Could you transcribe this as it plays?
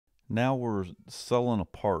Now we're selling a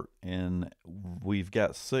part, and we've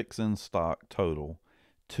got 6 in stock total.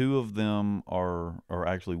 2 of them or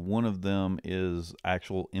actually one of them is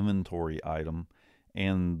actual inventory item,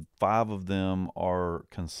 and 5 of them are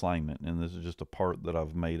consignment. And this is just a part that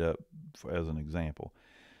I've made up as an example.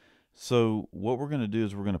 So what we're going to do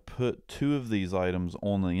is we're going to put 2 of these items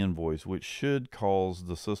on the invoice, which should cause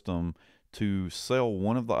the system to sell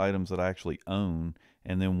one of the items that I actually own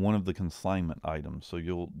and then one of the consignment items. So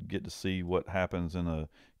you'll get to see what happens in a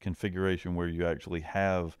configuration where you actually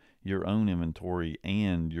have your own inventory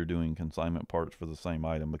and you're doing consignment parts for the same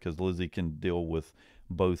item, because Lizzie can deal with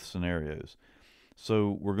both scenarios.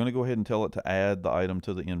 So we're going to go ahead and tell it to add the item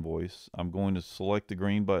to the invoice. I'm going to select the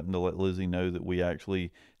green button to let Lizzie know that we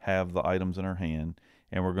actually have the items in our hand,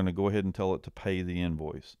 and we're going to go ahead and tell it to pay the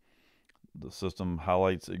invoice. The system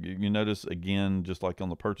highlights, you notice again, just like on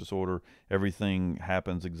the purchase order, everything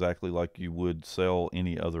happens exactly like you would sell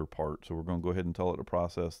any other part. So we're going to go ahead and tell it to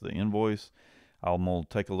process the invoice. I'm going to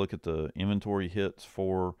take a look at the inventory hits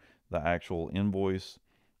for the actual invoice.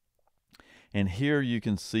 And here you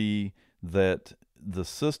can see that the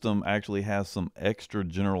system actually has some extra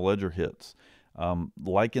general ledger hits.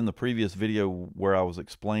 Like in the previous video where I was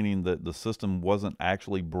explaining that the system wasn't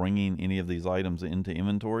actually bringing any of these items into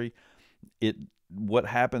inventory, what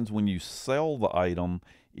happens when you sell the item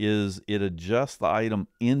is it adjusts the item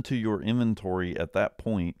into your inventory at that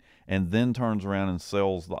point and then turns around and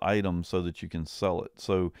sells the item so that you can sell it.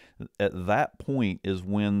 So at that point is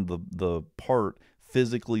when the part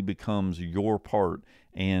physically becomes your part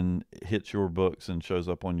and hits your books and shows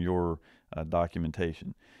up on your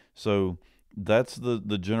documentation. So that's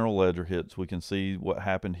the general ledger hits. We can see what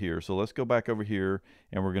happened here. So let's go back over here,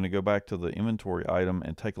 and we're going to go back to the inventory item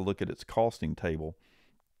and take a look at its costing table.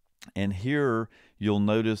 And here you'll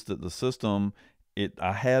notice that the system,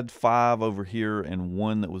 I had 5 over here and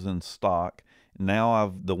 1 that was in stock.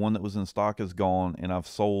 Now the one that was in stock is gone, and I've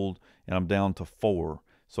sold, and I'm down to 4.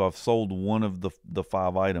 So I've sold one of the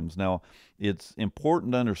 5 items. Now, it's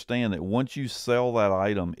important to understand that once you sell that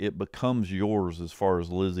item, it becomes yours as far as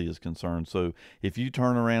Lizzie is concerned. So if you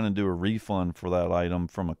turn around and do a refund for that item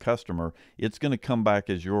from a customer, it's going to come back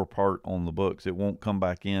as your part on the books. It won't come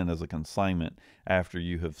back in as a consignment after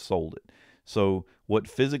you have sold it. So what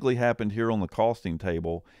physically happened here on the costing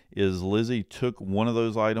table is Lizzie took one of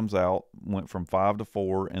those items out, went from 5 to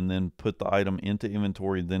 4, and then put the item into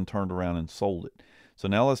inventory, then turned around and sold it. So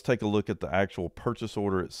now let's take a look at the actual purchase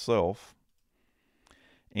order itself.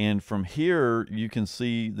 And from here, you can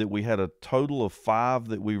see that we had a total of 5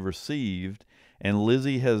 that we received, and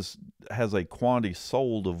Lizzie has a quantity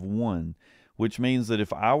sold of 1, which means that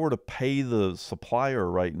if I were to pay the supplier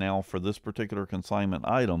right now for this particular consignment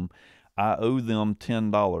item, I owe them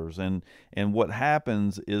 $10. And what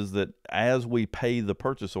happens is that as we pay the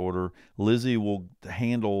purchase order, Lizzie will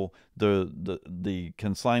handle the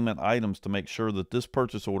consignment items to make sure that this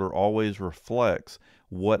purchase order always reflects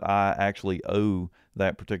what I actually owe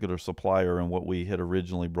that particular supplier and what we had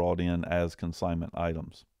originally brought in as consignment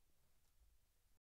items.